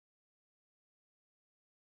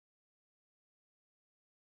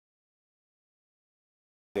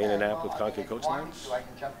Day and a nap with Concord Coach Lines.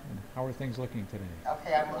 How are things looking today?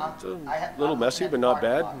 It's a little messy, but not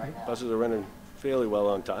bad. Buses are running fairly well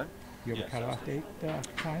on time. Do you have a cutoff date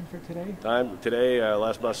time for today? Today, our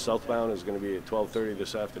last bus southbound is going to be at 12:30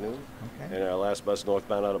 this afternoon, Okay. and our last bus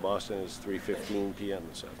northbound out of Boston is 3:15 p.m.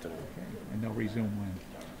 this afternoon. Okay. And they'll resume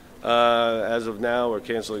when? As of now, we're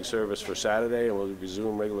canceling service for Saturday, and we'll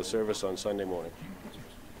resume regular service on Sunday morning.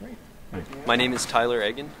 Great. My name is Tyler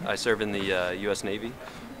Egan. I serve in the U.S. Navy.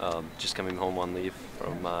 Just coming home on leave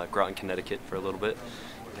from Groton, Connecticut for a little bit.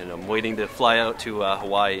 And I'm waiting to fly out to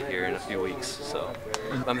Hawaii here in a few weeks. So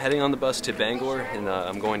I'm heading on the bus to Bangor, and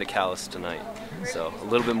I'm going to Calais tonight. So a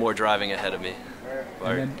little bit more driving ahead of me.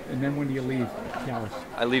 And then when do you leave Calais?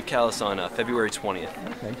 I leave Calais on February 20th.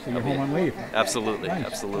 Okay, so you're home on leave. Absolutely, Nice,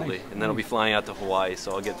 absolutely. nice, And then I'll be flying out to Hawaii,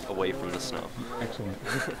 so I'll get away from the snow. Excellent.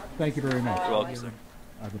 Thank you very much. You're welcome, sir.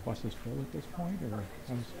 Are the buses full at this point,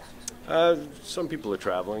 or Some people are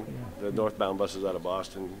traveling. The northbound buses out of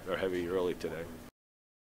Boston are heavy early today.